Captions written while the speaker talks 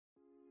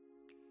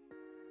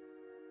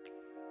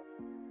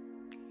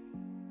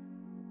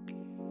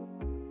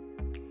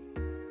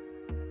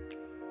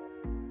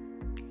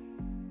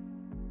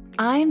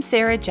I'm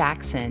Sarah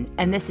Jackson,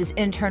 and this is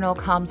Internal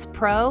Comms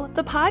Pro,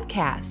 the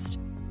podcast.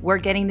 We're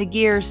getting the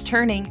gears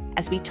turning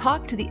as we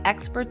talk to the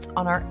experts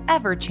on our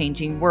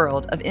ever-changing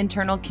world of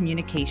internal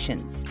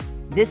communications.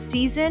 This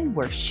season,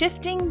 we're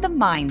shifting the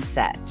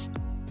mindset.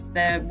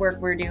 The work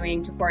we're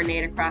doing to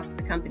coordinate across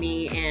the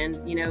company and,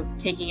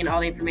 taking in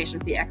all the information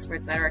from the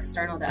experts that are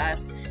external to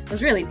us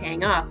was really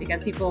paying off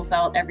because people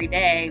felt every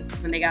day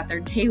when they got their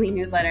daily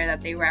newsletter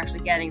that they were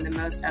actually getting the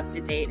most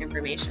up-to-date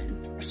information.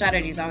 Our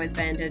strategy's always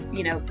been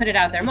to, put it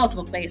out there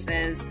multiple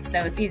places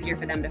so it's easier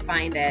for them to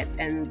find it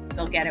and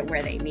they'll get it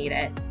where they need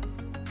it.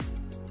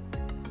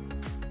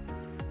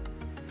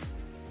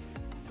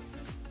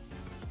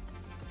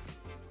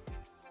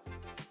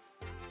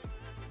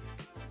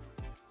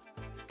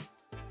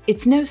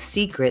 It's no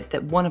secret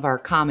that one of our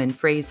common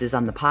phrases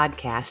on the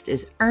podcast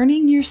is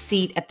earning your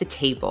seat at the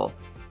table.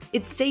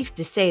 It's safe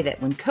to say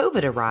that when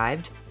COVID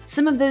arrived,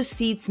 some of those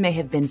seats may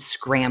have been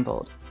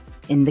scrambled.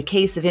 In the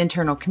case of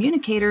internal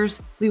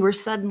communicators, we were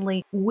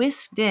suddenly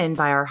whisked in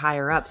by our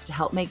higher-ups to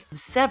help make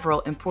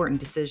several important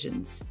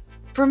decisions.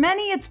 For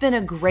many, it's been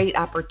a great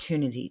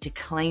opportunity to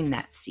claim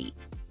that seat.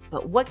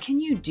 But what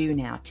can you do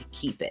now to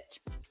keep it?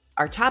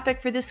 Our topic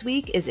for this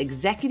week is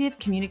executive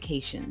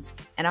communications,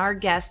 and our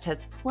guest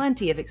has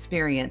plenty of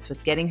experience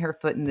with getting her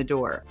foot in the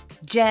door.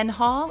 Jen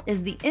Hall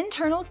is the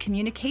Internal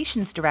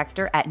Communications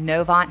Director at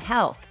Novant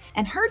Health,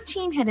 and her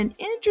team had an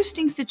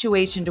interesting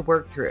situation to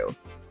work through.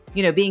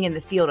 Being in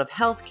the field of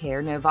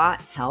healthcare,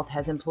 Novant Health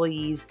has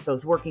employees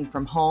both working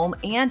from home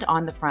and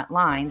on the front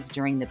lines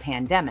during the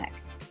pandemic.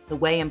 The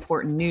way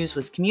important news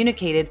was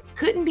communicated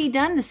couldn't be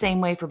done the same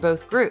way for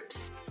both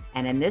groups.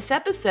 And in this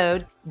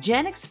episode,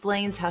 Jen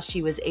explains how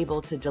she was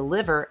able to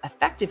deliver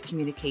effective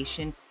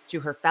communication to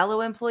her fellow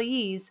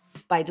employees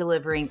by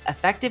delivering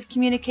effective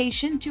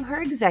communication to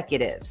her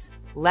executives.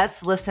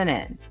 Let's listen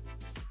in.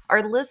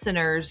 Our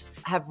listeners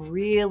have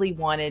really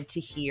wanted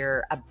to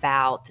hear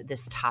about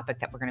this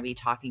topic that we're going to be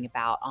talking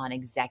about on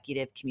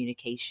executive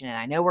communication. And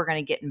I know we're going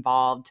to get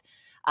involved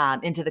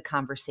into the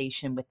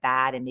conversation with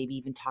that and maybe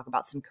even talk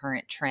about some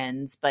current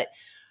trends. But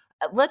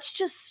let's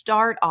just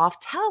start off.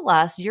 Tell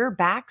us your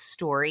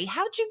backstory.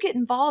 How'd you get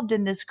involved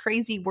in this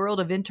crazy world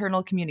of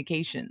internal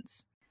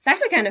communications? It's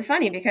actually kind of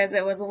funny because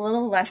it was a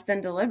little less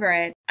than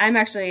deliberate. I'm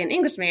actually an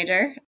English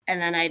major,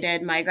 and then I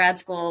did my grad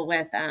school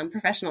with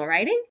professional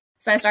writing.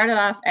 So I started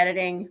off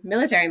editing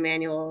military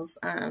manuals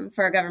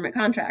for a government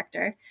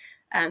contractor.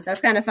 So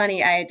it's kind of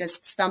funny. I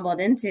just stumbled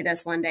into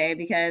this one day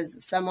because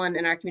someone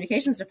in our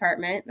communications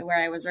department where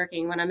I was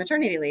working went on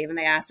maternity leave, and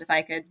they asked if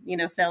I could,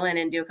 fill in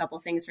and do a couple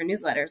things for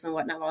newsletters and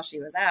whatnot while she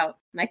was out.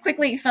 And I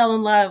quickly fell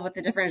in love with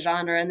the different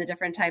genre and the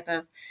different type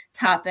of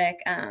topic.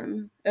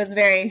 It was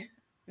very,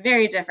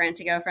 very different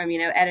to go from,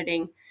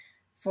 editing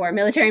for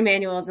military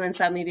manuals and then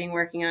suddenly being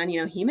working on,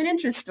 human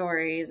interest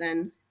stories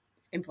and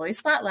employee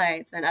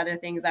spotlights and other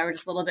things that were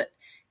just a little bit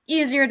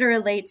easier to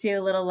relate to,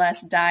 a little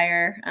less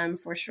dire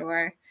for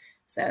sure.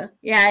 So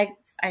yeah,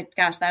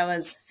 gosh, that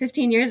was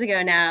 15 years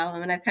ago now.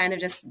 And I've kind of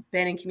just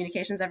been in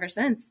communications ever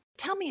since.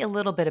 Tell me a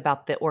little bit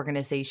about the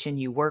organization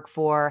you work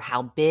for,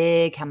 how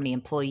big, how many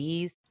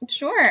employees?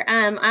 Sure.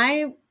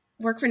 I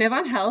work for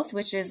Novant Health,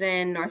 which is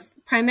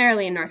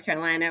primarily in North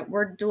Carolina.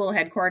 We're dual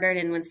headquartered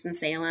in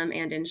Winston-Salem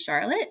and in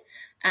Charlotte.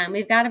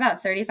 We've got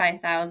about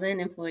 35,000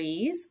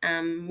 employees,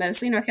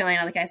 mostly North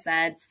Carolina, like I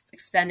said,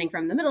 extending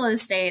from the middle of the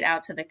state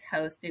out to the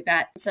coast. We've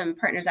got some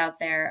partners out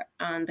there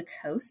on the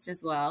coast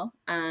as well.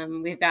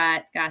 We've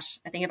got,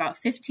 I think about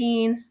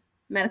 15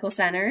 medical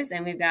centers,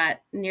 and we've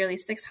got nearly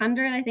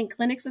 600, I think,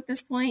 clinics at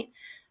this point.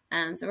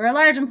 So we're a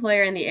large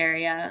employer in the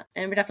area,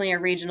 and we're definitely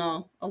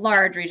a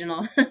large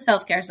regional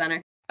healthcare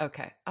center.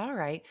 Okay. All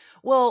right.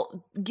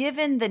 Well,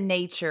 given the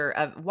nature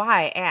of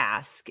why I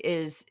ask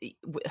is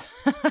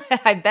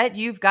I bet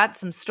you've got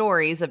some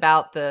stories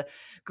about the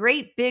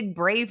great, big,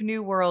 brave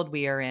new world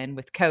we are in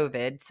with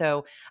COVID.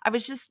 So I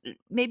was just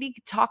maybe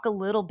talk a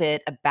little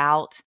bit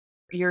about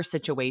your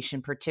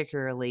situation,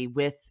 particularly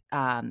with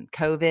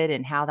COVID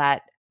and how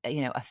that,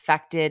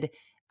 affected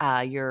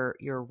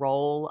your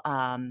role,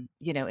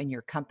 in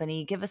your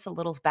company. Give us a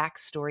little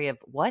backstory of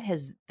what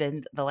has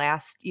been the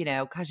last,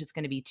 it's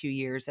going to be 2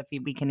 years, if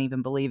we can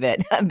even believe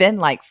it, been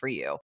like for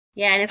you.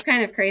 Yeah. And it's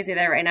kind of crazy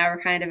that right now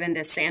we're kind of in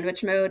this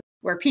sandwich mode.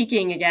 We're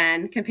peaking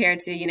again compared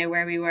to,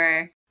 where we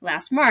were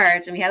last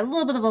March. And we had a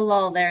little bit of a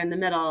lull there in the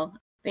middle.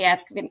 But yeah,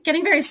 it's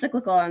getting very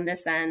cyclical on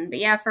this end. But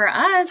yeah, for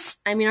us,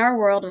 our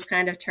world was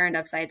kind of turned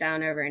upside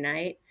down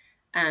overnight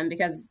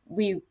because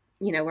we're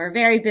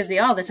very busy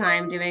all the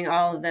time doing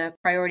all of the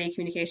priority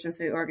communications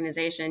to the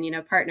organization,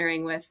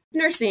 partnering with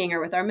nursing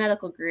or with our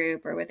medical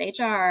group or with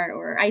HR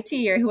or IT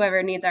or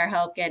whoever needs our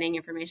help getting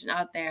information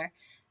out there.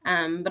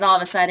 But all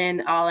of a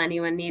sudden, all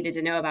anyone needed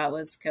to know about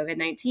was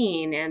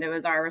COVID-19. And it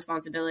was our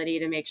responsibility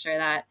to make sure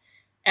that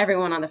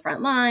everyone on the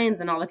front lines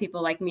and all the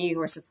people like me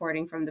who are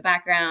supporting from the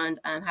background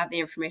have the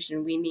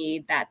information we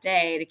need that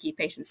day to keep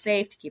patients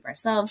safe, to keep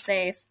ourselves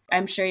safe.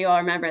 I'm sure you all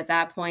remember at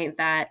that point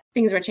that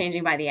things were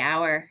changing by the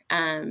hour.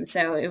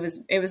 So it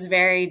was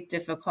very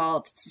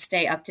difficult to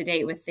stay up to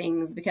date with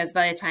things because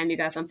by the time you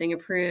got something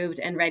approved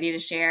and ready to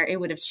share, it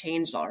would have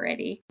changed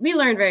already. We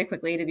learned very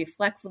quickly to be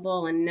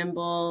flexible and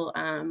nimble.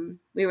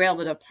 We were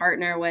able to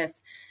partner with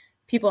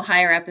people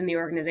higher up in the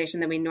organization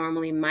than we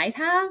normally might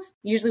have.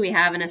 Usually we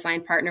have an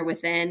assigned partner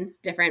within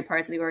different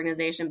parts of the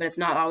organization, but it's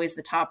not always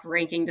the top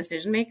ranking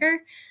decision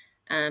maker.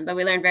 But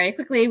we learned very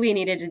quickly we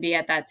needed to be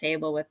at that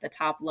table with the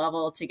top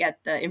level to get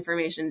the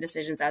information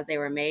decisions as they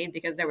were made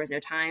because there was no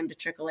time to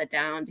trickle it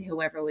down to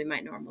whoever we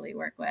might normally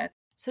work with.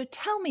 So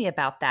tell me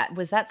about that.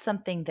 Was that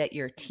something that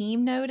your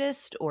team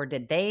noticed or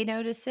did they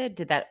notice it?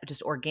 Did that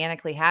just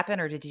organically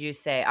happen or did you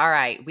say, all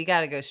right, we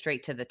got to go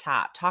straight to the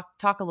top?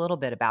 Talk a little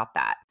bit about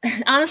that.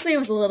 Honestly, it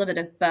was a little bit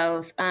of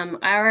both.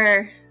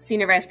 Our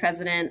senior vice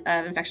president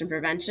of infection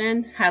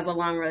prevention has a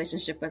long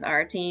relationship with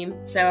our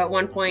team. So at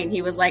one point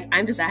he was like,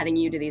 I'm just adding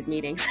you to these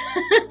meetings.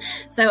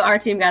 So our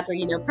team got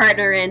to,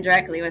 partner in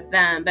directly with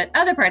them. But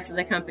other parts of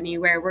the company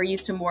where we're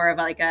used to more of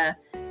like a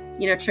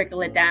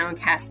trickle it down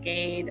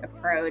cascade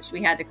approach.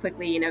 We had to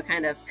quickly,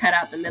 kind of cut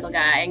out the middle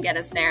guy and get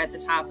us there at the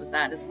top of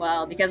that as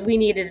well, because we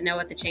needed to know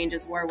what the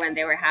changes were when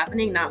they were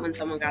happening, not when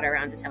someone got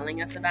around to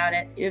telling us about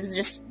it. It was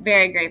just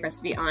very great for us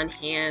to be on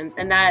hand.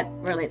 And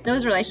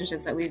those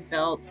relationships that we've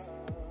built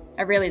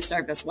have really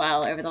served us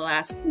well over the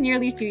last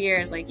nearly 2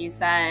 years, like you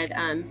said,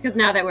 because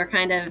now that we're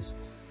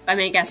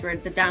I guess we're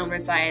at the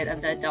downward side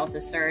of the Delta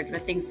surge,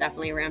 but things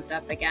definitely ramped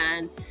up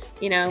again.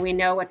 We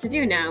know what to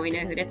do now. We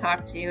know who to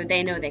talk to.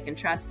 They know they can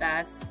trust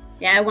us.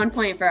 Yeah, at one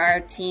point for our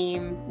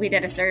team, we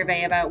did a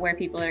survey about where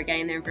people are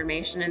getting their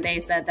information, and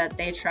they said that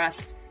they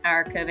trust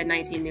our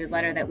COVID-19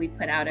 newsletter that we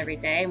put out every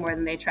day more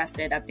than they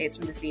trusted updates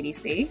from the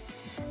CDC.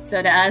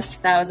 So to us,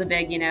 that was a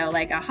big,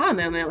 aha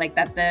moment, like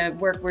that the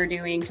work we're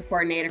doing to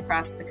coordinate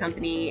across the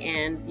company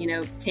and,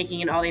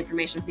 taking in all the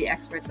information from the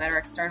experts that are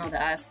external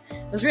to us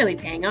was really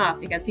paying off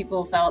because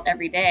people felt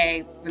every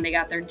day when they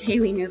got their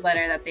daily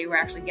newsletter that they were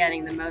actually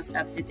getting the most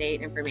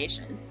up-to-date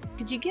information.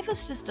 Could you give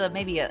us just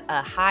maybe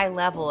a high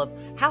level of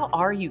how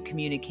are you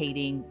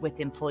communicating with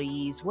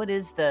employees? What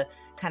is the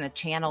kind of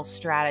channel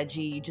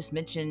strategy? You just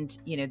mentioned,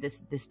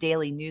 this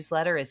daily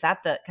newsletter. Is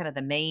that the kind of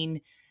the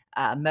main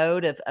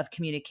mode of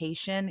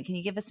communication? Can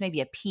you give us maybe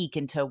a peek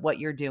into what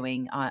you're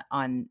doing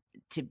on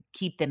to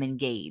keep them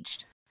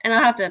engaged? And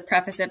I'll have to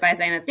preface it by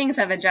saying that things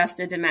have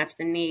adjusted to match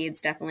the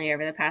needs definitely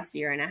over the past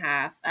year and a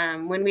half.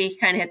 When we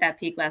kind of hit that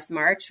peak last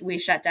March, we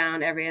shut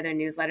down every other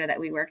newsletter that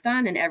we worked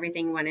on and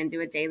everything went into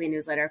a daily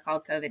newsletter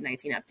called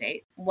COVID-19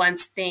 Update.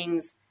 Once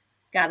things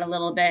got a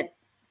little bit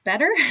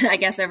better, I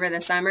guess over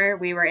the summer,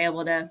 we were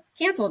able to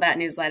cancel that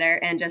newsletter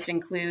and just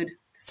include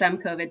some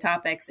COVID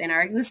topics in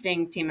our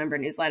existing team member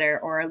newsletter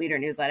or our leader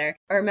newsletter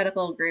or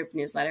medical group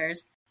newsletters.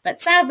 But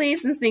sadly,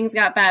 since things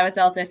got bad with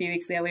Delta a few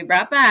weeks ago, we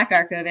brought back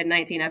our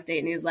COVID-19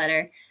 update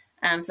newsletter.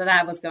 So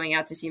that was going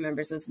out to team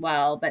members as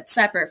well, but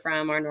separate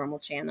from our normal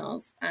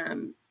channels.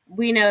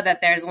 We know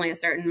that there's only a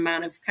certain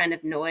amount of kind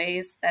of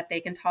noise that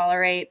they can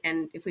tolerate.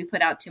 And if we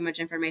put out too much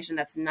information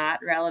that's not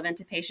relevant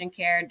to patient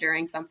care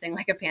during something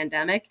like a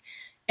pandemic,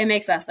 it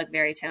makes us look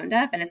very tone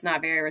deaf and it's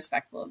not very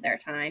respectful of their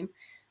time.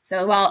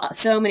 So while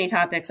so many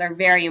topics are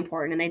very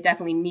important and they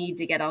definitely need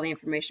to get all the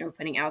information we're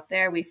putting out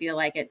there, we feel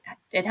like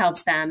it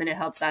helps them and it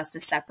helps us to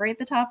separate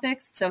the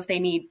topics. So if they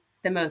need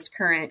the most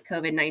current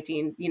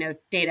COVID-19,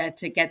 data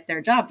to get their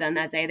job done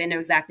that day, they know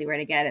exactly where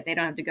to get it. They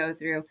don't have to go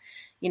through,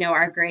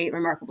 our great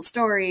remarkable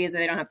stories, or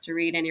they don't have to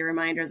read any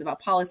reminders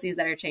about policies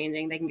that are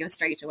changing. They can go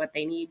straight to what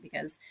they need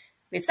because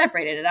we've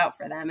separated it out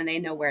for them and they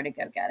know where to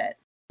go get it.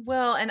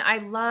 Well, and I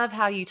love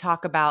how you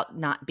talk about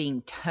not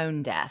being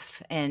tone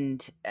deaf.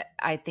 And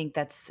I think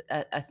that's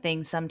a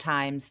thing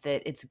sometimes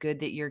that it's good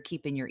that you're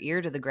keeping your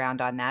ear to the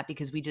ground on that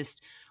because we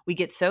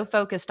get so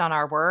focused on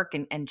our work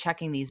and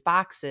checking these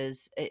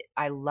boxes.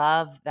 I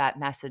love that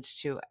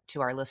message to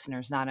our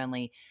listeners, not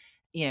only,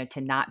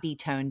 to not be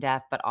tone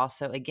deaf, but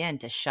also, again,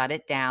 to shut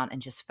it down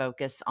and just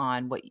focus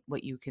on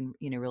what you can,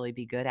 really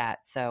be good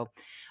at. So,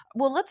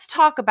 well, let's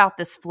talk about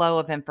this flow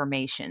of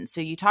information. So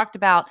you talked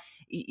about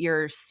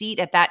your seat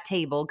at that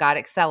table got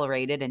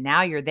accelerated and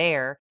now you're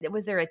there.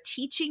 Was there a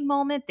teaching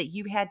moment that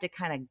you had to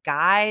kind of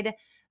guide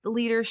the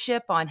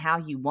leadership on how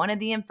you wanted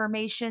the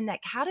information?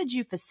 How did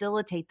you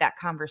facilitate that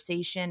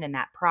conversation and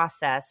that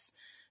process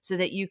so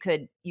that you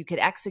could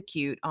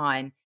execute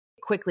on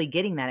quickly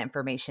getting that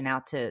information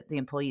out to the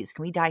employees?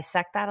 Can we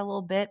dissect that a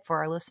little bit for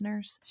our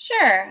listeners?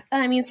 Sure.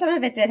 Some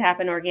of it did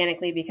happen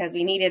organically because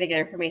we needed to get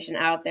information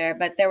out there,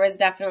 but there was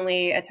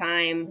definitely a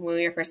time when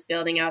we were first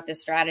building out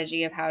this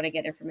strategy of how to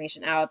get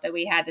information out that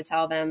we had to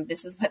tell them,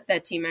 this is what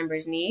the team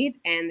members need,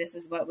 and this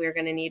is what we're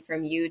going to need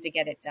from you to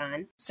get it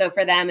done. So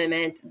for them, it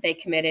meant they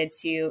committed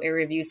to a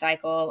review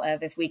cycle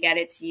of if we get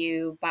it to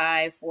you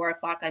by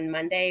 4:00 on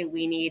Monday,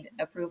 we need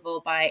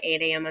approval by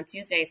 8 a.m. on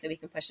Tuesday so we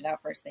can push it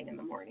out first thing in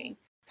the morning.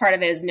 Part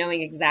of it is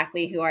knowing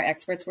exactly who our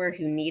experts were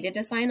who needed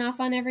to sign off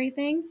on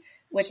everything.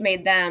 which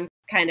made them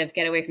kind of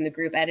get away from the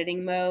group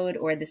editing mode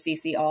or the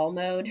CC all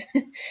mode.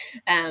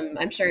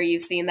 I'm sure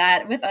you've seen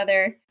that with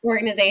other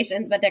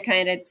organizations, but there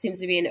kind of seems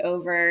to be an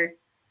over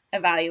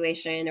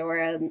evaluation or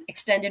an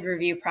extended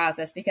review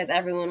process because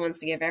everyone wants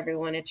to give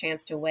everyone a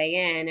chance to weigh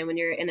in. And when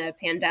you're in a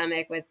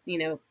pandemic with,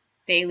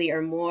 daily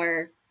or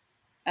more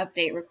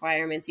update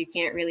requirements, you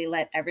can't really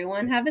let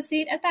everyone have a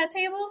seat at that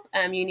table.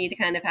 You need to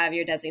kind of have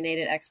your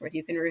designated expert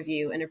who can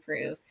review and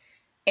approve.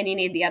 And you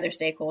need the other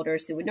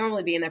stakeholders who would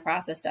normally be in the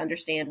process to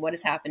understand what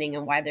is happening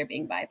and why they're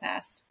being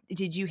bypassed.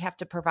 Did you have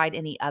to provide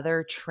any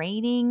other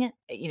training,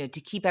 to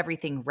keep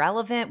everything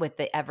relevant with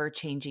the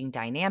ever-changing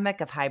dynamic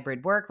of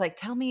hybrid work? Like,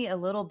 tell me a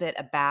little bit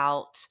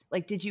about,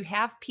 did you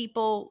have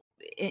people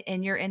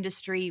in your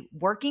industry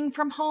working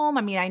from home?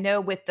 I mean, I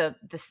know with the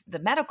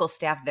medical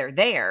staff, they're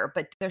there,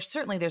 but there's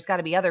got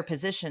to be other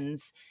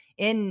positions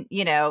in,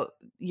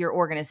 your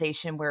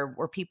organization where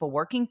people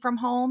working from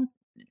home.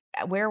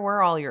 Where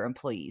were all your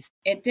employees?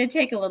 It did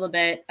take a little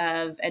bit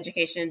of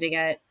education to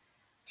get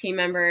team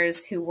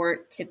members who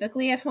weren't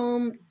typically at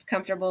home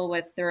comfortable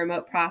with the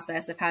remote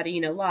process of how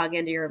to, log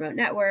into your remote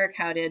network,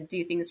 how to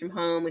do things from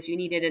home. If you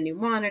needed a new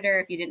monitor,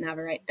 if you didn't have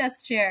a right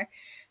desk chair,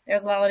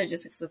 there's a lot of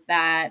logistics with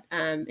that.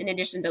 In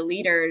addition to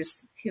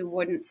leaders who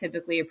wouldn't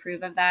typically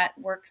approve of that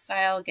work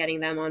style, getting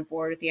them on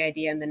board with the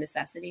idea and the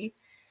necessity.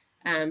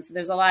 So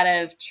there's a lot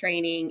of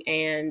training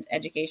and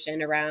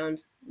education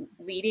around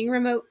leading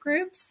remote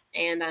groups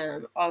and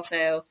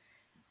also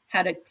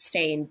how to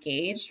stay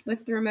engaged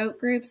with the remote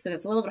groups, because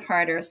it's a little bit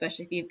harder,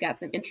 especially if you've got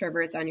some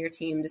introverts on your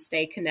team, to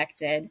stay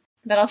connected.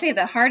 But I'll say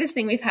the hardest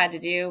thing we've had to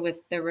do with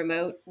the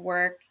remote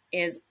work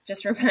is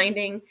just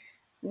reminding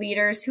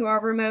leaders who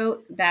are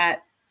remote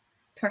that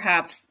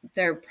perhaps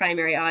their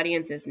primary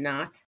audience is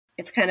not.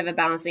 It's kind of a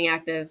balancing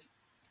act of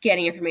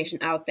getting information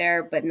out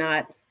there, but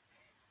not.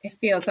 It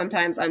feels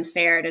sometimes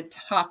unfair to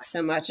talk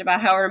so much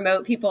about how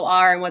remote people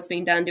are and what's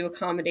being done to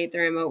accommodate the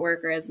remote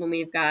workers when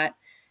we've got,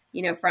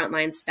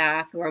 frontline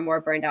staff who are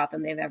more burned out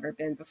than they've ever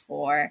been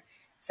before.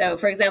 So,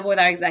 for example, with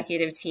our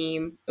executive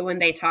team, when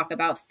they talk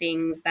about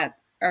things that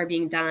are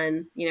being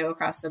done,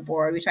 across the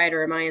board, we try to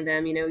remind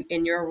them,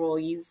 in your role,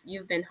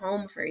 you've been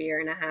home for a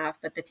year and a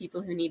half, but the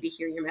people who need to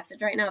hear your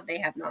message right now, they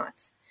have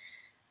not.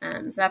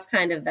 So that's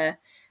kind of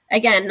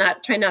again,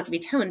 trying not to be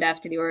tone deaf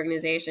to the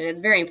organization.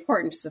 It's very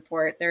important to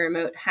support the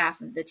remote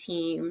half of the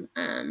team,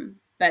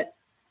 but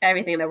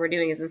everything that we're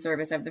doing is in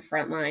service of the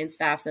frontline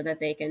staff so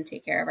that they can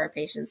take care of our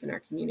patients and our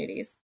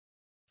communities.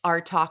 Our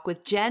talk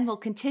with Jen will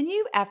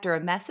continue after a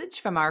message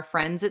from our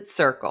friends at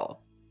Circle.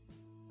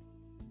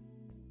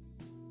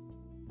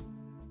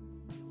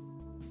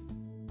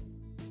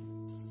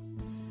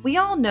 We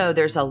all know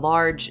there's a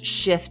large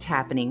shift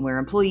happening where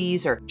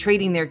employees are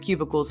trading their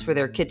cubicles for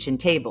their kitchen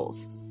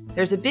tables.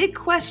 There's a big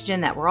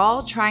question that we're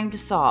all trying to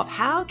solve.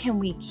 How can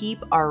we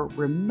keep our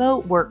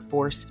remote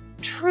workforce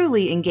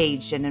truly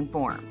engaged and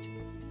informed?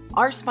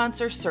 Our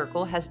sponsor,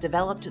 Circle, has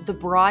developed the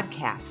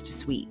Broadcast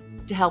Suite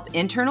to help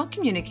internal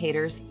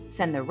communicators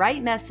send the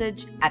right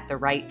message at the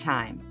right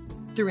time.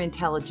 Through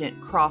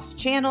intelligent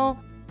cross-channel,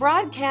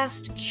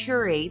 Broadcast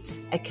curates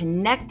a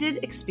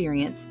connected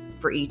experience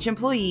for each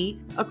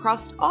employee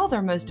across all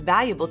their most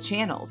valuable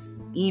channels: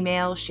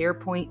 email,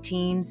 SharePoint,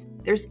 Teams.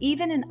 There's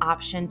even an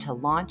option to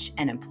launch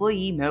an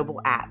employee mobile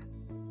app.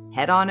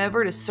 Head on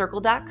over to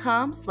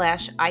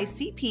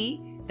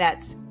circle.com/ICP.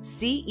 That's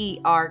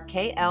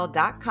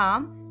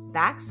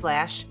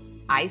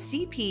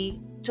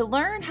CERKL.com/ICP to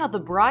learn how the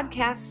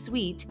Broadcast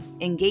Suite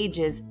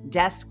engages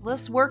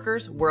deskless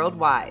workers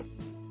worldwide.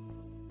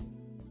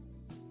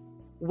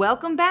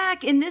 Welcome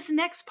back. In this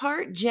next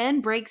part, Jen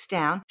breaks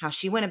down how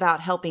she went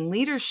about helping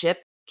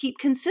leadership keep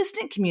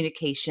consistent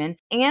communication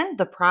and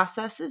the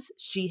processes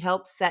she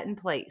helped set in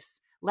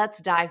place.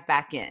 Let's dive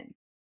back in.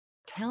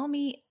 Tell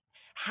me,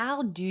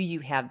 how do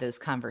you have those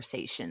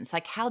conversations?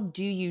 How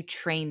do you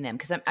train them?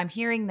 Because I'm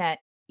hearing that,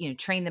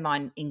 train them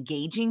on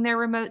engaging their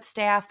remote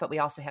staff, but we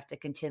also have to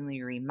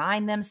continually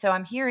remind them. So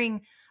I'm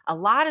hearing a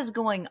lot is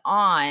going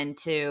on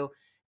to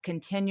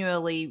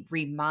continually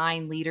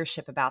remind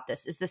leadership about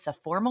this. Is this a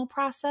formal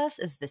process?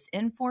 Is this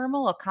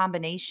informal, a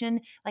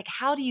combination?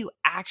 How do you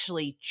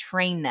actually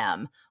train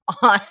them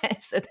on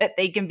so that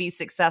they can be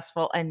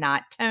successful and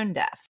not tone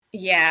deaf?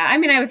 Yeah, I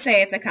would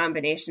say it's a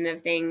combination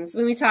of things.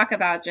 When we talk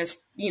about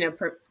just,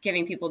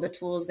 giving people the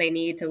tools they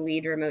need to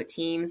lead remote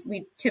teams,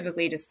 we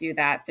typically just do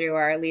that through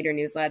our leader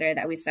newsletter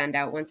that we send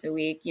out once a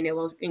week.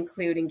 We'll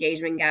include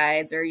engagement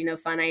guides or,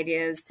 fun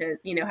ideas to,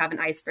 have an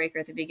icebreaker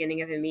at the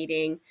beginning of a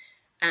meeting.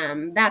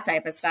 That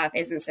type of stuff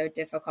isn't so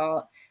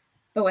difficult.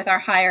 But with our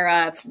higher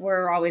ups,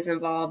 we're always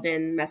involved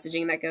in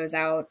messaging that goes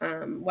out,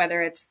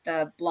 whether it's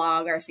the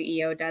blog our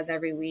CEO does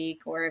every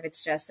week, or if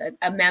it's just a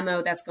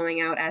memo that's going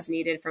out as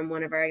needed from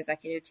one of our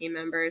executive team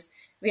members.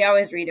 We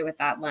always read it with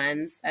that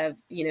lens of,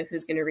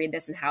 who's going to read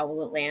this and how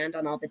will it land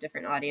on all the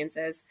different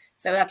audiences.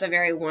 So that's a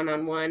very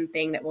one-on-one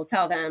thing that we'll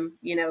tell them,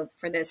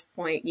 for this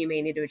point, you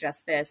may need to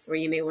adjust this, or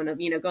you may want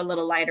to, go a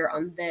little lighter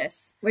on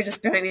this. We're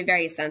just trying to be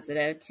very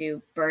sensitive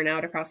to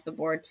burnout across the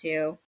board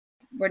too.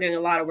 we're doing a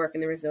lot of work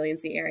in the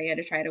resiliency area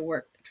to try to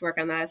work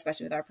on that,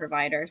 especially with our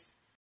providers.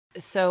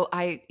 So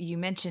you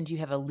mentioned you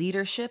have a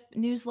leadership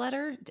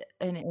newsletter,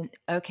 and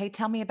okay,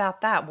 tell me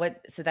about that.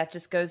 So that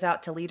just goes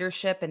out to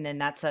leadership, and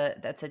then I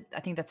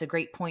think that's a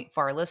great point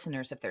for our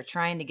listeners if they're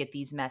trying to get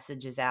these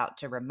messages out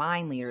to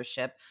remind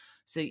leadership.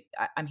 So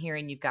I'm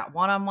hearing you've got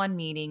one-on-one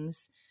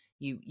meetings.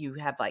 You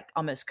have like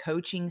almost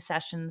coaching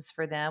sessions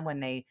for them when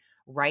they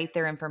write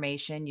their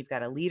information. You've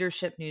got a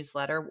leadership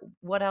newsletter.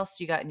 What else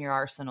you got in your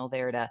arsenal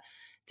there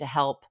to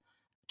help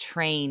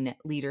train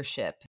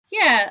leadership?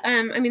 Yeah,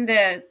 I mean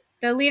the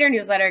leader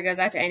newsletter goes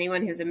out to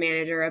anyone who's a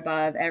manager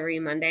above every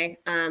Monday.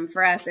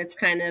 For us, it's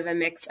kind of a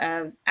mix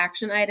of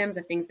action items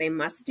of things they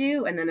must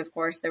do, and then of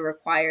course the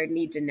required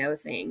need to know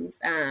things.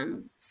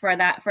 For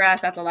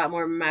us, that's a lot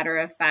more matter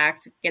of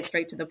fact, get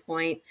straight to the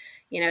point.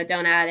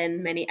 Don't add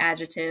in many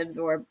adjectives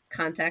or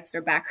context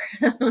or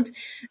background.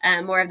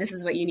 More of this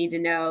is what you need to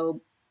know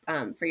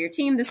for your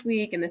team this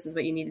week, and this is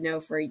what you need to know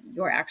for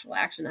your actual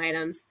action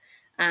items.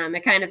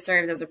 It kind of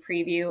serves as a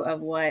preview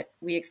of what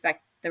we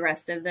expect the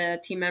rest of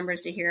the team members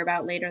to hear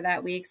about later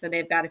that week. So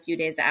they've got a few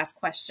days to ask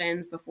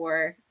questions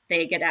before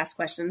they get asked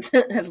questions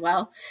as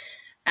well.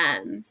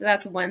 So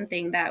that's one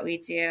thing that we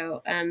do.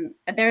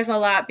 There's a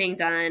lot being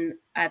done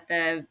at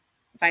the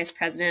vice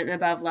president and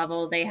above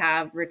level. They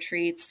have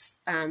retreats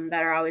that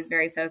are always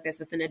very focused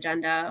with an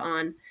agenda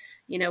on,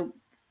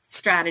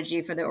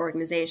 strategy for the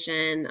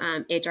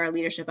organization, HR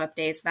leadership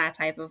updates, that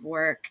type of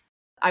work.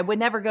 I would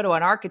never go to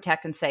an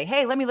architect and say,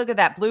 hey, let me look at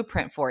that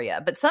blueprint for you.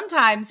 But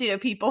sometimes,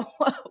 people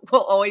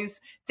will always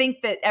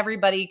think that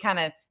everybody kind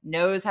of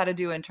knows how to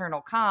do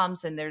internal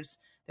comms. And there's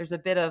a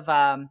bit of,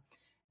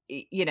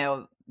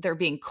 they're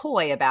being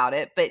coy about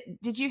it. But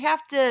did you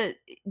have to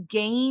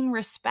gain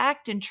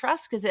respect and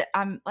trust? Because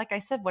like I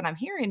said, what I'm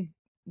hearing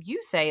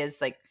you say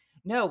is like,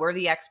 no, we're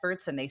the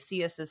experts and they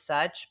see us as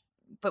such.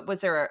 But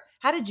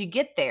how did you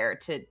get there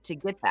to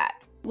get that?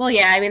 Well,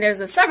 yeah, I mean,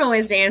 there's several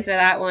ways to answer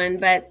that one,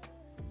 but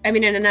I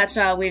mean, in a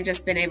nutshell, we've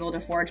just been able to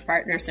forge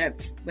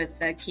partnerships with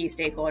the key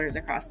stakeholders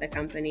across the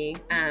company.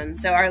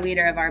 So our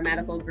leader of our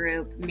medical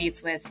group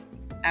meets with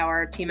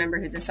our team member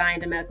who's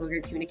assigned to medical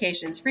group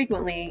communications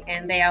frequently,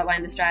 and they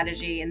outline the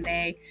strategy and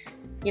they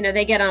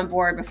get on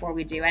board before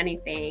we do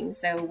anything.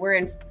 So we're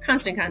in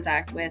constant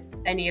contact with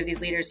any of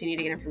these leaders who need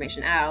to get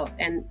information out.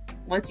 And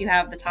once you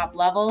have the top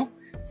level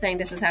saying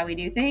this is how we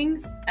do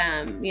things,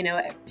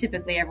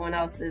 typically everyone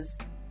else is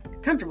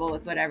comfortable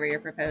with whatever you're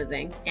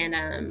proposing.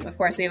 And of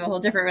course, we have a whole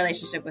different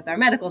relationship with our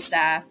medical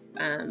staff,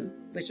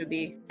 which would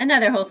be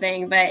another whole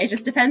thing, but it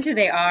just depends who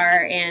they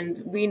are. And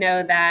we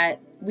know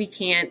that we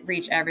can't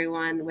reach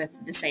everyone with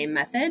the same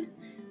method.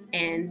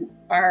 And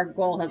our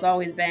goal has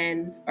always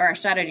been, or our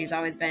strategy has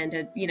always been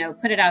to,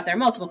 put it out there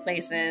multiple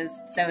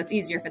places so it's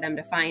easier for them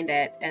to find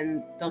it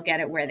and they'll get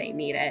it where they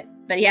need it.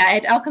 But yeah,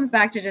 it all comes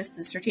back to just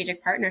the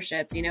strategic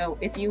partnerships.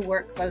 If you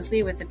work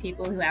closely with the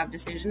people who have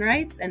decision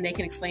rights and they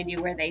can explain to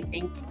you where they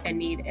think a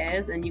need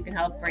is, and you can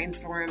help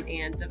brainstorm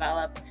and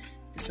develop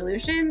the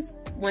solutions,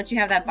 once you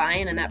have that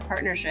buy-in and that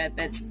partnership,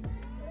 it's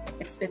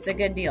a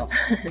good deal.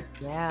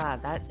 Yeah,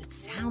 it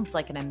sounds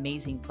like an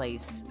amazing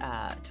place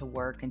to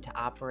work and to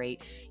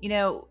operate.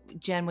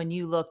 Jen, when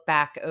you look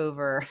back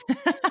over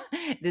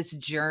this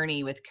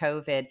journey with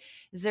COVID,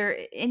 is there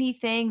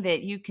anything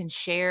that you can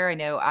share? I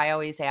know I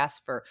always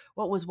ask for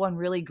what was one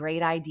really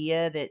great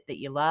idea that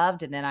you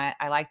loved, and then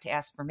I like to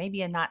ask for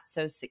maybe a not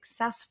so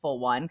successful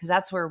one, because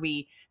that's where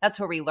we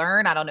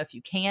learn. I don't know if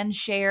you can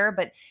share,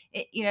 but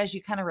as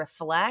you kind of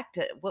reflect,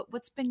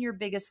 what's been your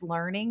biggest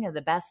learning of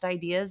the best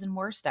ideas and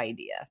worst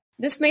idea?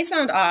 This may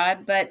sound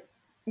odd, but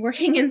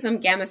working in some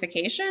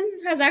gamification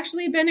has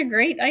actually been a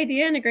great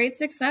idea and a great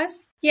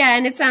success. Yeah,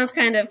 and it sounds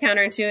kind of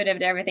counterintuitive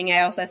to everything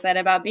I also said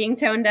about being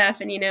tone deaf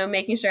and,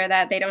 making sure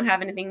that they don't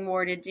have anything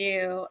more to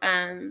do.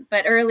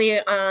 But early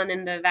on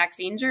in the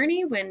vaccine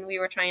journey, when we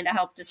were trying to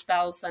help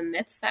dispel some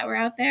myths that were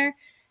out there,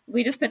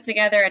 we just put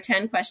together a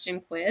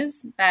 10-question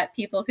quiz that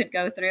people could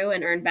go through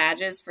and earn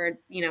badges for,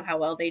 how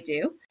well they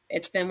do.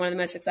 It's been one of the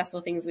most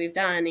successful things we've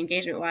done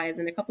engagement-wise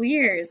in a couple of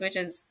years, which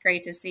is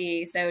great to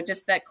see. So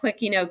just that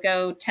quick,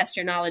 go test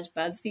your knowledge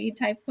BuzzFeed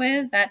type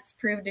quiz, that's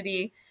proved to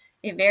be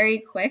a very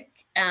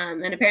quick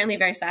and apparently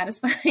very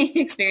satisfying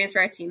experience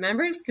for our team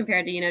members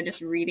compared to,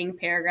 just reading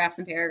paragraphs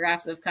and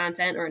paragraphs of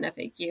content or an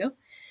FAQ.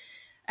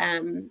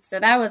 So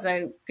that was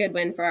a good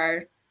win for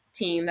our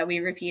team that we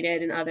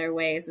repeated in other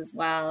ways as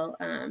well.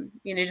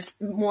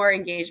 Just more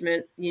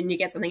engagement, and you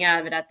get something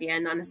out of it at the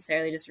end, not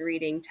necessarily just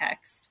reading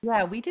text.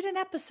 Yeah, we did an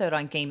episode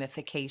on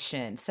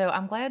gamification, so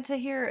I'm glad to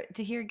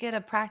get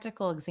a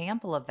practical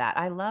example of that.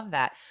 I love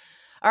that.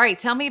 All right,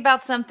 tell me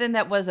about something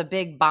that was a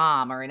big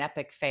bomb or an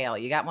epic fail.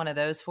 You got one of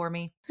those for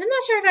me? I'm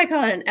not sure if I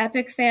call it an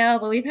epic fail,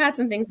 but we've had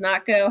some things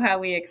not go how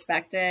we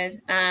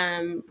expected.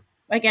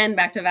 Again,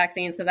 back to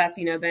vaccines, because that's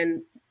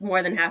been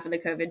more than half of the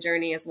COVID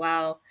journey as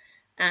well.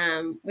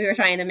 We were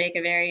trying to make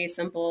a very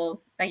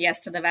simple, a yes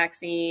to the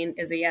vaccine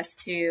is a yes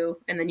to,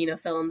 and then,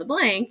 fill in the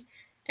blank.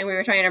 And we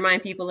were trying to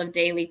remind people of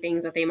daily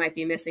things that they might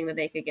be missing that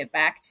they could get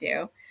back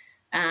to.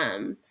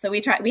 So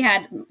we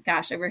had,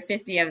 over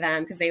 50 of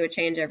them because they would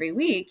change every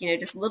week,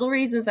 just little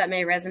reasons that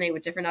may resonate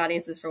with different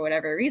audiences for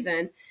whatever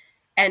reason.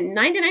 And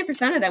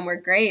 99% of them were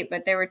great,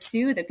 but there were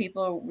 2 that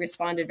people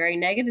responded very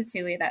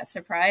negatively that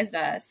surprised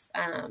us.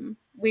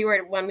 We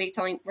were 1 week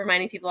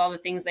reminding people all the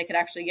things they could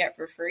actually get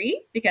for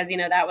free because,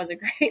 that was a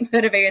great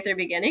motivator at the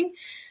beginning.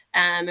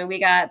 And we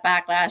got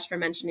backlash for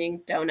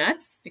mentioning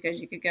donuts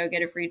because you could go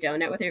get a free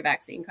donut with your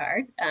vaccine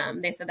card.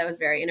 They said that was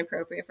very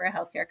inappropriate for a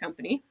healthcare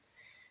company.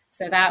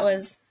 So that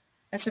was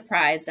a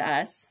surprise to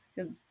us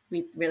because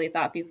we really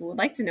thought people would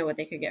like to know what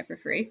they could get for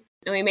free.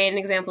 And we made an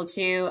example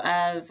too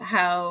of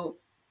how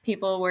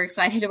people were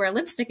excited to wear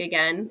lipstick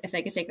again if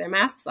they could take their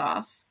masks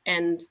off.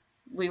 And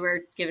we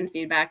were given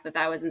feedback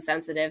that was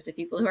insensitive to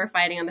people who are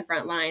fighting on the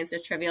front lines to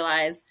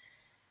trivialize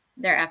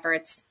their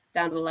efforts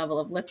down to the level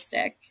of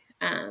lipstick,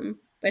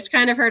 which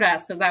kind of hurt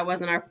us because that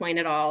wasn't our point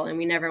at all. And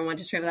we never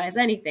wanted to trivialize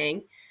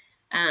anything.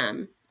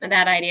 And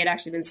that idea had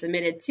actually been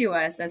submitted to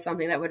us as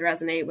something that would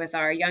resonate with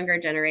our younger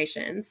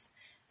generations.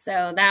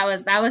 So that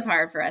was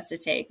hard for us to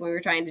take when we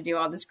were trying to do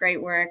all this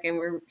great work and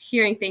we're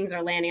hearing things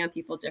are landing on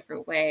people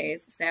different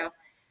ways. So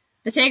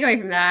the takeaway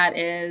from that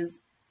is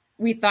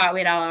we thought we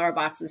had all our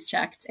boxes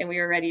checked and we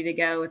were ready to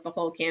go with the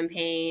whole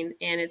campaign.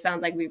 And it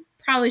sounds like we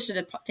probably should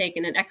have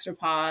taken an extra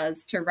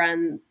pause to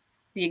run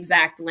the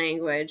exact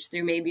language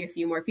through maybe a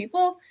few more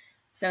people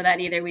so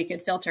that either we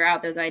could filter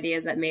out those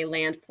ideas that may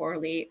land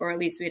poorly, or at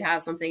least we'd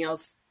have something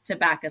else to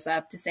back us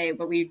up to say,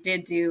 but we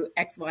did do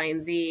X, Y,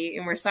 and Z,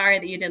 and we're sorry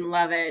that you didn't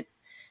love it.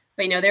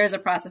 But, there is a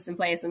process in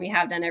place and we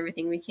have done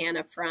everything we can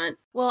up front.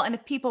 Well, and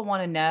if people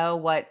want to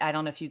know I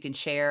don't know if you can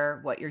share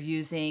what you're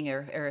using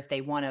or if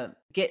they want to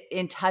get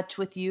in touch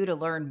with you to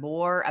learn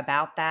more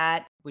about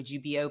that, would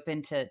you be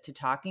open to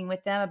talking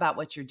with them about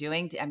what you're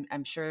doing?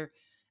 I'm sure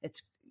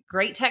it's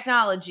great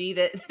technology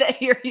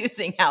that you're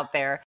using out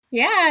there.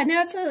 Yeah, no,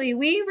 absolutely.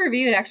 We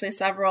reviewed actually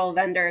several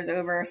vendors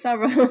over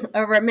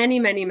many,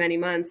 many, many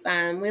months.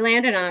 We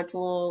landed on a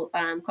tool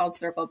called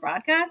Circle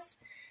Broadcast.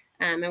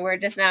 And we're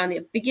just now in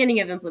the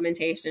beginning of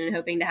implementation and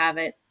hoping to have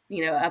it,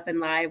 up and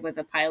live with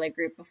a pilot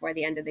group before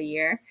the end of the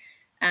year.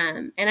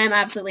 And I'm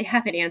absolutely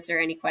happy to answer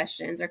any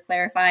questions or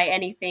clarify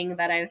anything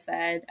that I've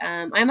said.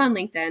 I'm on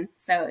LinkedIn,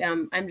 so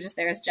I'm just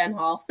there as Jen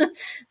Hall.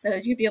 So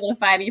you'd be able to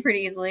find me pretty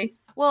easily.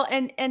 Well,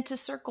 and to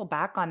circle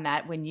back on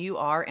that, when you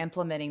are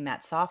implementing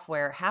that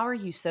software, how are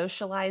you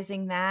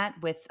socializing that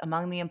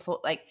among the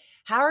employees? Like,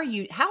 how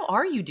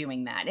are you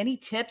doing that? Any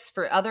tips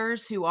for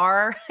others who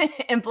are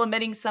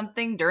implementing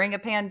something during a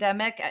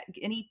pandemic?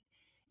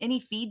 Any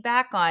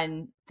feedback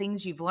on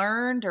things you've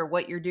learned or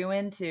what you're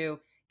doing to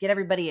get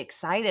everybody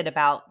excited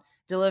about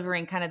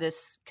delivering kind of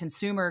this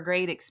consumer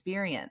grade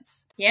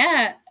experience?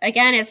 Yeah.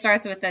 Again, it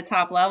starts with the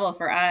top level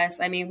for us.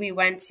 I mean, we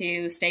went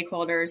to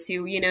stakeholders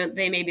who,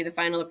 they may be the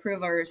final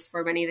approvers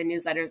for many of the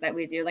newsletters that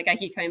we do. Like I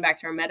keep coming back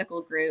to our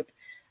medical group.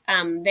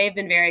 They've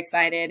been very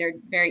excited or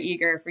very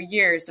eager for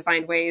years to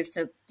find ways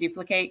to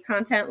duplicate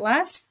content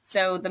less.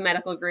 So the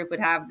medical group would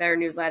have their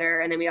newsletter,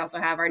 and then we also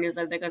have our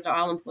newsletter that goes to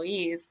all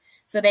employees.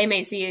 So they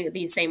may see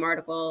the same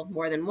article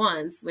more than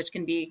once, which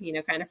can be,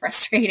 kind of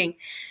frustrating.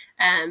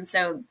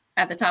 So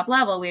at the top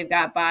level, we've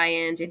got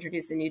buy-in to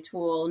introduce a new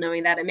tool,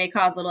 knowing that it may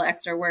cause a little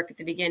extra work at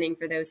the beginning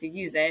for those who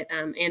use it,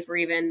 and for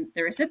even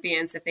the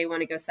recipients, if they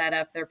want to go set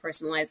up their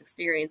personalized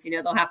experience.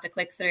 They'll have to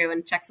click through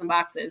and check some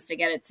boxes to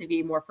get it to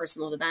be more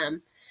personal to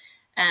them.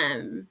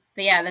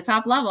 But yeah, the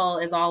top level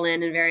is all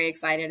in and very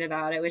excited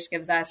about it, which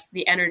gives us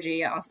the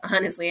energy.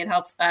 Honestly, it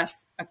helps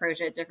us approach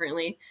it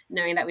differently,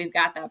 knowing that we've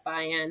got that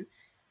buy-in.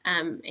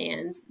 And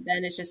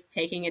then it's just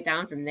taking it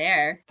down from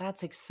there.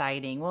 That's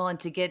exciting. Well, and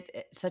to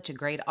get such a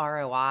great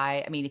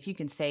ROI, I mean, if you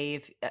can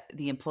save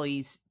the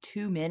employees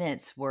 2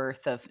 minutes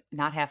worth of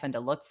not having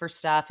to look for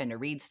stuff and to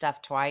read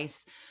stuff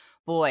twice,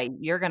 boy,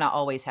 you're going to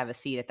always have a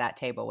seat at that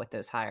table with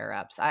those higher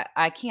ups.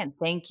 I can't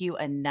thank you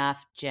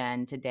enough,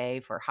 Jen, today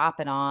for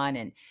hopping on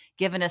and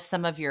giving us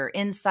some of your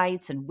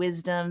insights and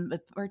wisdom,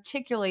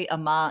 particularly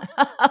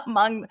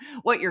among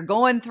what you're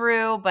going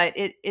through. But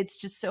it's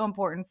just so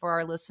important for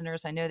our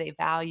listeners. I know they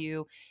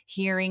value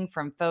hearing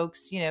from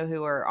folks,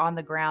 who are on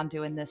the ground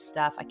doing this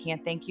stuff. I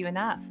can't thank you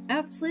enough.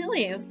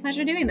 Absolutely. It was a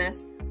pleasure doing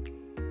this.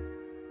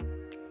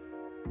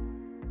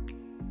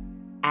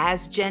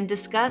 As Jen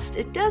discussed,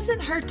 it doesn't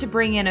hurt to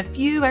bring in a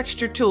few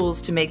extra tools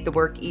to make the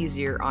work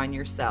easier on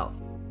yourself.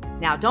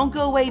 Now, don't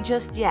go away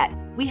just yet.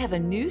 We have a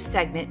new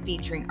segment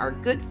featuring our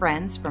good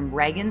friends from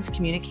Ragan's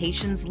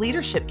Communications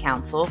Leadership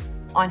Council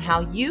on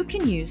how you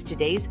can use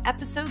today's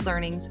episode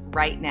learnings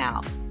right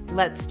now.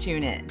 Let's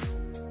tune in.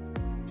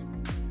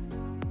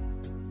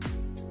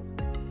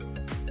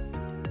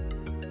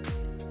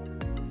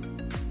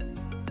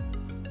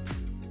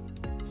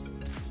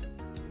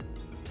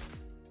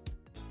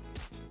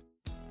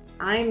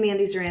 I'm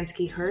Mandy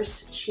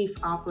Zaransky-Hurst, Chief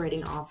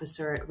Operating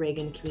Officer at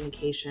Ragan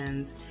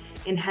Communications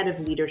and Head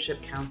of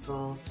Leadership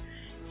Councils.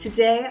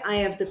 Today, I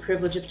have the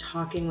privilege of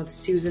talking with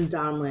Susan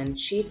Donlan,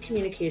 Chief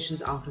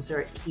Communications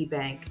Officer at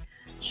KeyBank.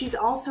 She's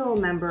also a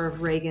member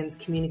of Ragan's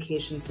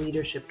Communications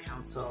Leadership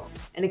Council,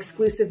 an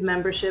exclusive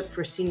membership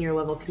for senior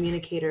level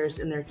communicators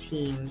and their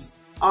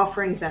teams,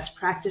 offering best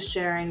practice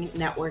sharing,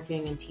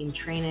 networking, and team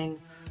training,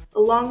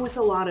 along with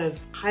a lot of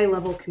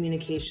high-level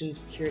communications,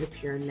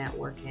 peer-to-peer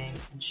networking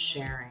and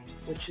sharing,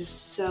 which is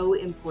so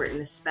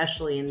important,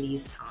 especially in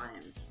these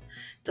times.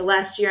 The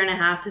last year and a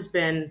half has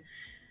been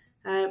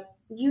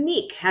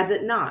unique, has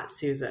it not,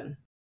 Susan?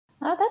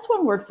 That's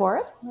one word for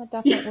it.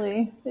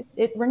 Definitely,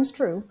 it rings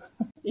true.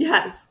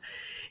 Yes.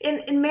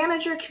 In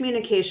manager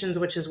communications,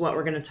 which is what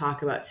we're going to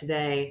talk about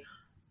today,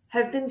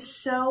 have been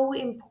so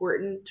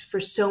important for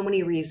so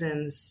many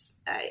reasons,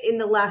 in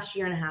the last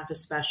year and a half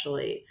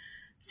especially.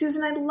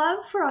 Susan, I'd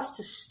love for us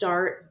to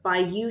start by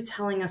you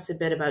telling us a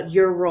bit about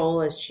your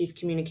role as Chief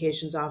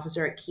Communications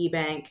Officer at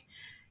KeyBank,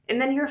 and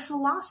then your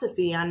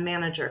philosophy on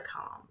manager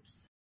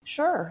comms.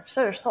 Sure.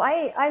 So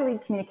I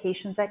lead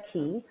communications at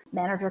Key.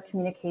 Manager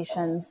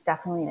communications,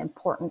 definitely an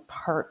important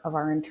part of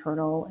our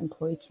internal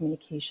employee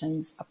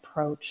communications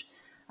approach.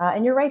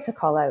 And you're right to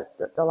call out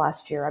the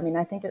last year. I mean,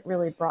 I think it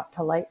really brought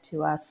to light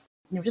to us,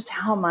 just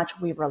how much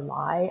we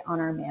rely on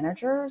our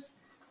managers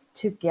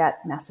to get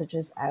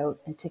messages out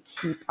and to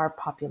keep our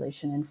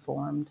population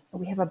informed.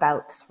 We have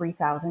about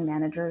 3,000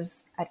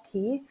 managers at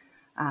Key.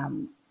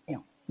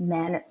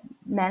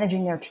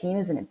 Managing their team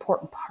is an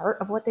important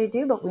part of what they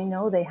do, but we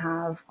know they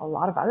have a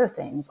lot of other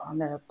things on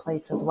their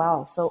plates as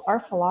well. So our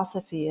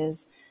philosophy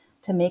is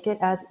to make it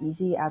as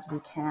easy as we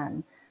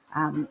can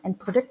and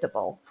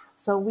predictable.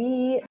 So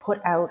we put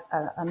out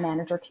a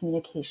manager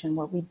communication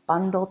where we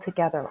bundle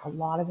together a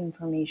lot of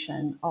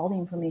information, all the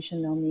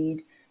information they'll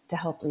need to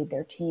help lead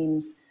their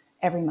teams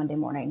every Monday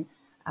morning.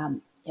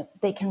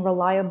 They can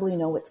reliably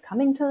know what's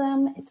coming to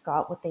them. It's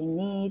got what they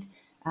need.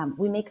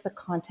 We make the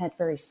content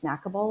very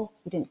snackable.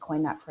 We didn't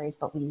coin that phrase,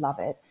 but we love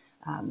it.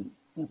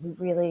 We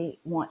really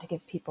want to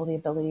give people the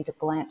ability to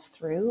glance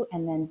through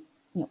and then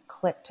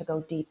click to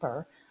go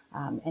deeper.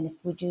 And if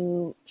we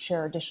do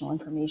share additional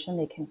information,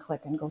 they can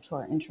click and go to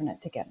our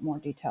intranet to get more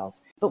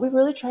details. But we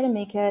really try to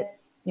make it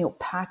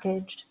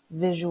packaged,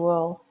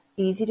 visual,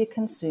 easy to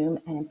consume,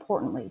 and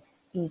importantly,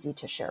 easy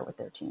to share with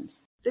their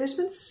teams. There's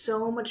been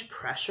so much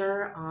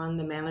pressure on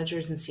the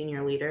managers and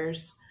senior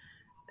leaders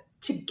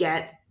to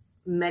get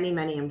many,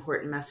 many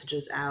important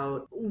messages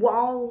out.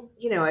 While,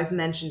 I've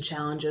mentioned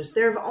challenges,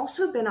 there have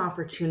also been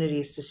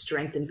opportunities to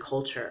strengthen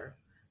culture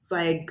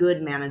via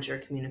good manager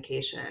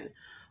communication.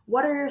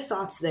 What are your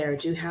thoughts there?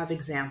 Do you have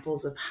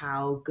examples of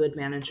how good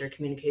manager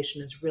communication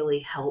has really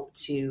helped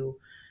to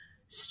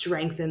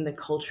strengthen the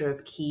culture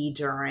of Key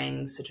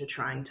during such a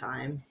trying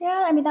time?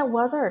 Yeah, I mean, that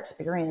was our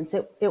experience.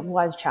 It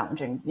was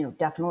challenging.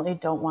 Definitely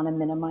don't want to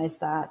minimize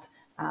that.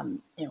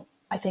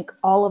 I think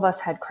all of us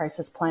had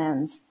crisis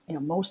plans.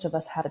 Most of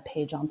us had a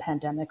page on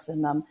pandemics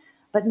in them,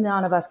 but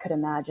none of us could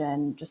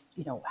imagine just,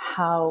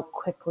 how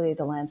quickly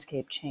the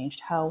landscape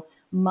changed, how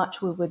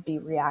much we would be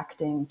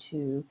reacting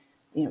to,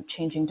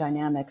 changing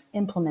dynamics,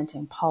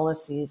 implementing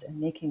policies and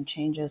making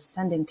changes,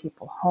 sending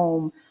people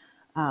home,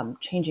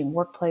 changing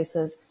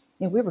workplaces.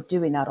 We were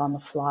doing that on the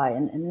fly,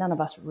 and none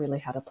of us really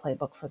had a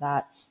playbook for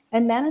that.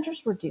 And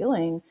managers were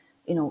dealing,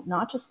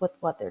 not just with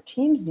what their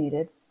teams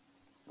needed,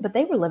 but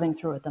they were living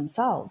through it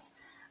themselves.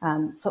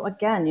 So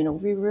again,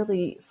 we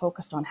really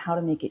focused on how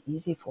to make it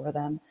easy for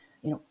them,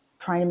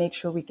 trying to make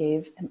sure we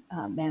gave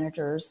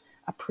managers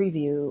a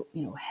preview,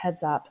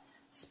 heads up,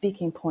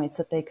 speaking points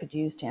that they could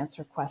use to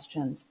answer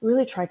questions. We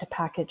really tried to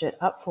package it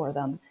up for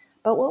them.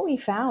 But what we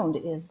found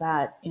is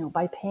that,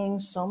 by paying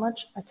so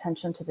much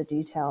attention to the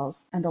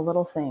details and the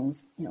little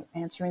things,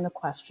 answering the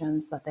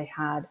questions that they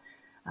had,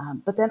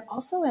 but then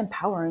also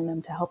empowering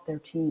them to help their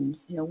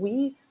teams.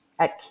 We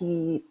at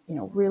Key,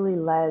 really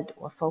led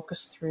or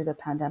focused through the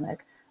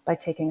pandemic by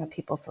taking a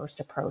people-first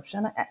approach.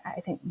 And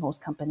I think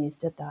most companies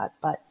did that.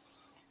 But,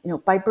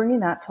 by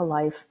bringing that to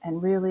life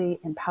and really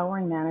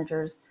empowering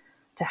managers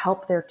to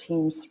help their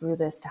teams through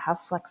this, to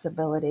have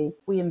flexibility,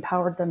 we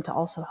empowered them to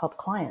also help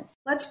clients.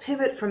 Let's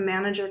pivot from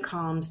manager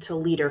comms to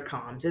leader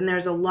comms. And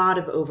there's a lot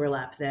of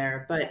overlap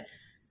there. But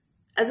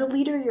as a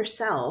leader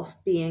yourself,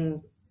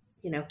 being,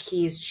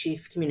 Key's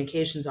Chief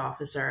Communications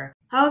Officer,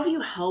 how have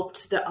you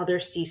helped the other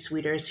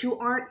C-suiters who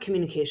aren't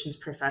communications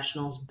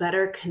professionals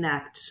better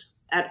connect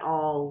at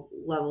all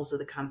levels of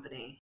the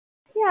company?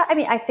 Yeah, I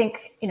mean, I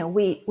think,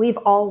 we've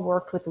all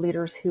worked with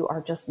leaders who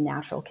are just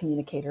natural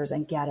communicators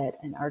and get it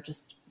and are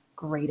just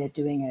great at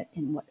doing it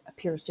in what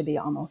appears to be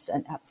almost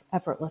an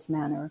effortless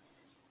manner.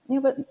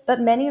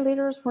 But many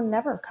leaders were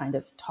never kind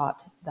of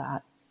taught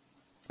that,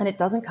 and it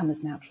doesn't come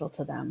as natural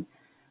to them.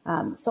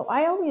 So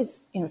I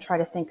always, try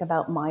to think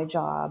about my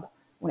job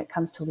when it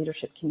comes to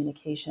leadership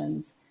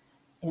communications.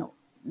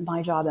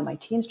 My job and my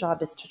team's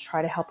job is to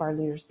try to help our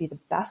leaders be the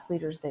best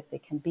leaders that they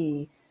can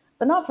be,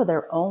 but not for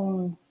their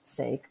own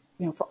sake,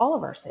 for all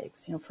of our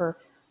sakes.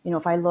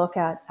 If I look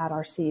at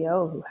our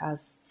CEO who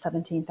has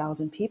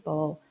 17,000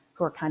 people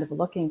who are kind of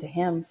looking to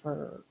him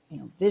for,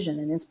 vision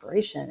and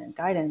inspiration and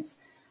guidance,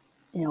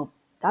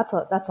 that's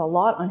a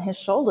lot on his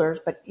shoulders,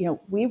 but,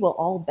 we will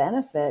all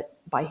benefit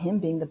by him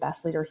being the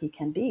best leader he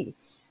can be.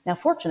 Now,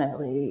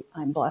 fortunately,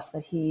 I'm blessed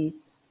that he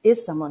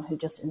is someone who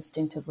just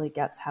instinctively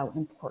gets how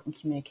important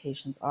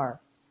communications are.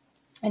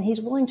 And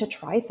he's willing to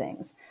try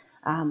things,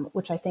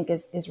 which I think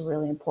is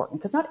really important,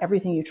 because not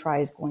everything you try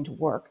is going to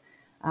work.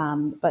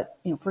 But,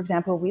 for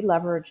example, we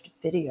leveraged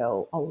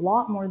video a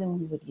lot more than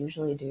we would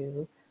usually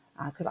do,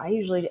 because I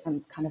usually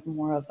am kind of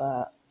more of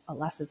a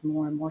less is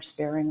more and more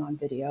sparing on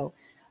video.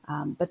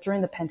 But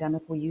during the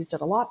pandemic, we used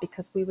it a lot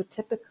because we would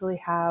typically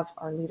have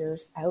our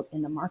leaders out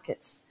in the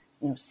markets,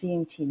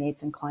 seeing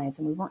teammates and clients,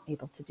 and we weren't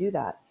able to do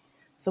that.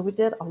 So we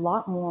did a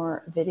lot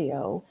more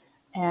video,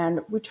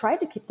 and we tried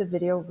to keep the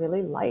video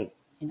really light,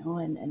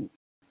 and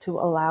to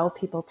allow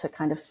people to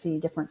kind of see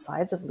different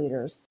sides of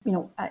leaders.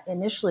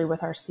 Initially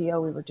with our CO,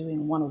 we were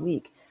doing one a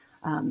week.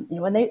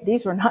 And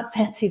these were not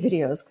fancy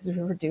videos because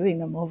we were doing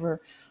them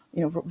over,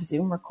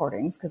 Zoom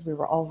recordings because we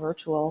were all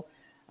virtual.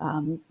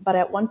 But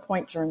at one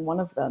point during one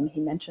of them,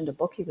 he mentioned a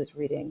book he was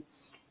reading.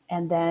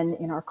 And then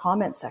in our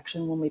comment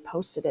section, when we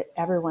posted it,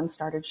 everyone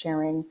started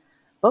sharing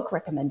book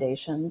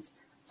recommendations.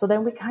 So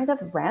then we kind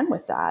of ran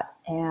with that.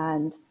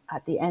 And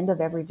at the end of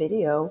every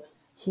video,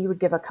 he would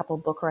give a couple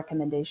book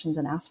recommendations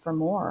and ask for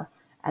more.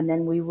 And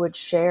then we would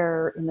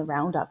share in the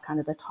roundup kind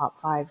of the top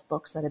 5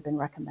 books that had been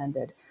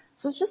recommended.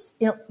 So it's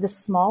just, this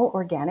small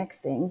organic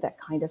thing that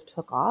kind of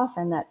took off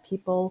and that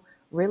people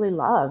really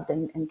loved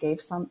and gave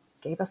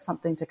us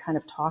something to kind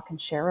of talk and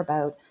share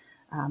about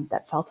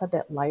that felt a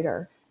bit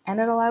lighter. And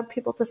it allowed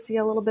people to see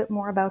a little bit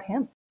more about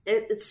him.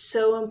 It's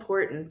so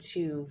important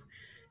to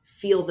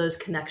feel those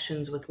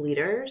connections with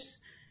leaders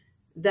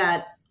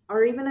that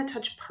are even a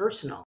touch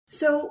personal.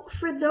 So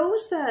for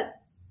those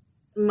that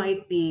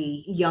might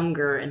be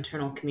younger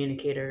internal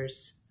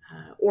communicators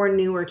or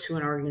newer to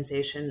an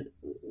organization,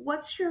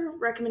 what's your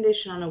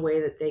recommendation on a way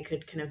that they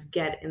could kind of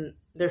get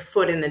their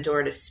foot in the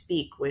door to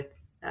speak with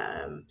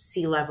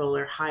C-level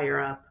or higher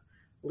up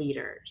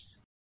leaders?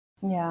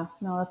 Yeah,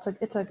 no,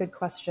 it's a good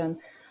question.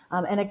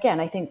 And again,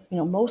 I think,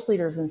 most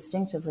leaders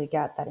instinctively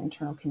get that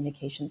internal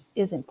communications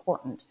is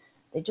important.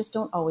 They just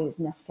don't always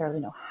necessarily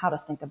know how to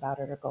think about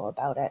it or go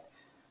about it.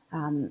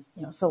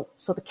 So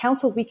the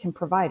counsel we can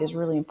provide is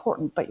really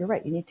important, but you're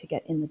right, you need to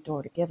get in the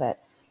door to give it.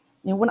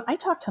 When I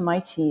talk to my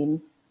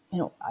team,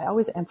 I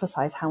always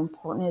emphasize how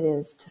important it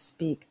is to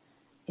speak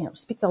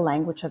the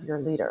language of your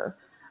leader.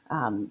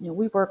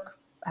 We work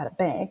at a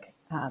bank,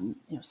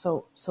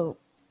 so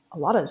a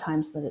lot of the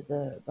times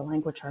the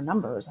language are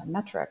numbers and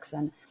metrics.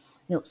 And,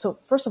 so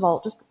first of all,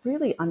 just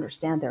really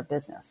understand their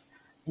business,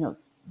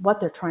 what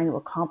they're trying to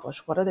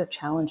accomplish, what are their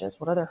challenges,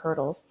 what are their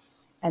hurdles,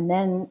 and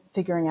then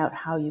figuring out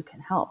how you can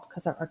help,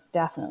 because there are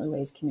definitely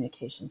ways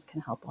communications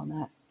can help on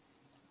that.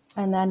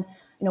 And then,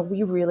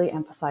 we really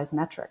emphasize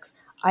metrics.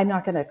 I'm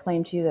not going to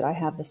claim to you that I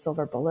have the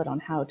silver bullet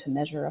on how to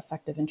measure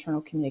effective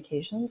internal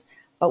communications,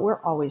 but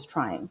we're always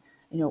trying.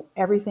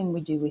 Everything we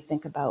do, we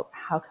think about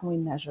how can we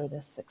measure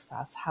this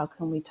success? How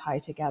can we tie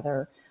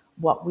together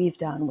what we've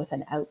done with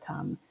an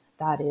outcome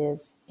that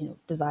is,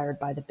 desired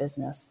by the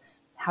business?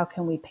 How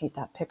can we paint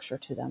that picture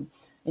to them?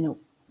 The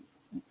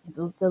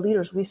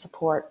leaders we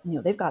support,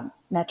 they've got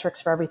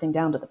metrics for everything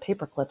down to the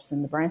paper clips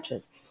in the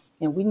branches.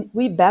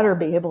 We better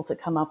be able to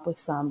come up with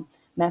some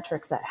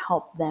metrics that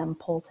help them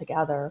pull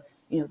together,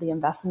 the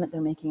investment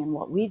they're making in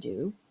what we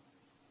do.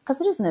 Because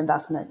it is an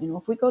investment.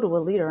 If we go to a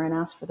leader and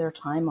ask for their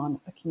time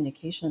on a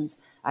communications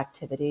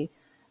activity,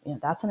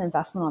 that's an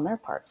investment on their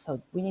part.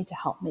 So we need to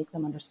help make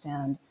them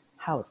understand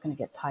how it's going to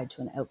get tied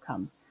to an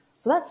outcome.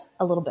 So that's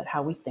a little bit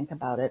how we think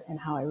about it and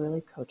how I really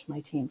coach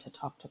my team to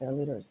talk to their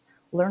leaders.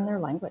 Learn their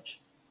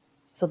language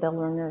so they'll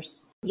learn yours.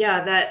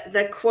 Yeah,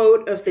 that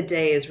quote of the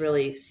day is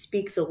really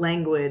speak the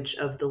language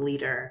of the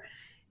leader.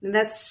 And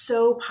that's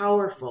so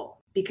powerful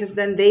because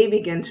then they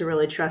begin to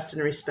really trust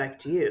and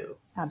respect you.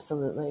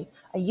 Absolutely.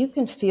 You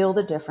can feel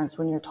the difference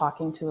when you're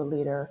talking to a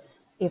leader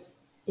if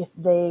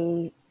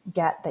they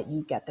get that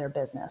you get their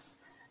business.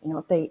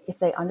 If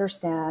they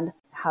understand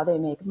how they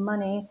make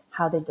money,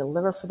 how they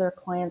deliver for their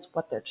clients,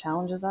 what their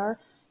challenges are,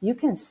 you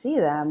can see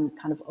them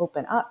kind of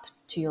open up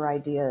to your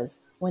ideas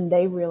when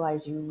they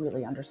realize you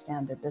really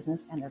understand their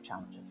business and their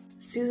challenges.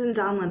 Susan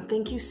Donlan,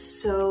 thank you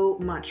so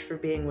much for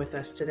being with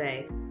us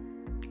today.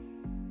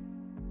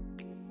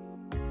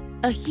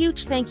 A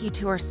huge thank you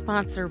to our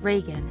sponsor,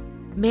 Ragan,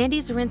 Mandy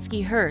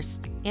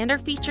Zarinsky-Hurst, and our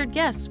featured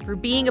guests for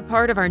being a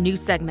part of our new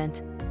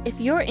segment. If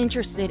you're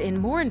interested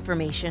in more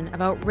information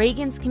about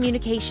Ragan's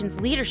Communications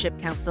Leadership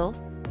Council,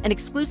 an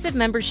exclusive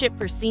membership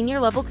for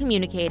senior-level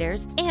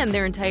communicators and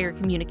their entire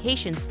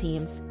communications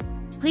teams,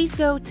 please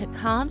go to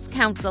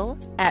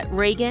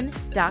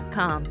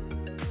commscouncil@ragan.com.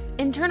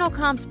 Internal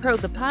Comms Pro,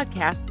 the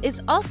podcast,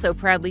 is also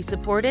proudly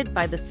supported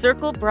by the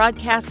Circle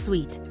Broadcast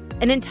Suite,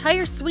 an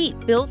entire suite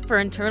built for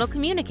internal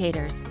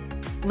communicators.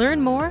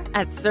 Learn more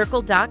at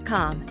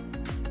circle.com.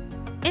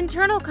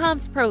 Internal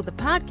Comms Pro, the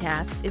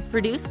podcast, is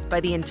produced by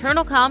the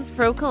Internal Comms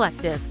Pro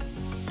Collective.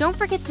 Don't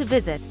forget to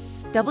visit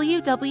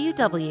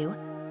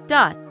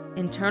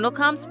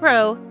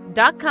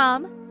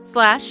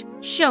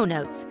www.internalcommspro.com/show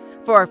notes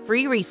for our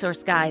free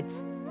resource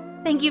guides.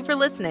 Thank you for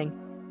listening.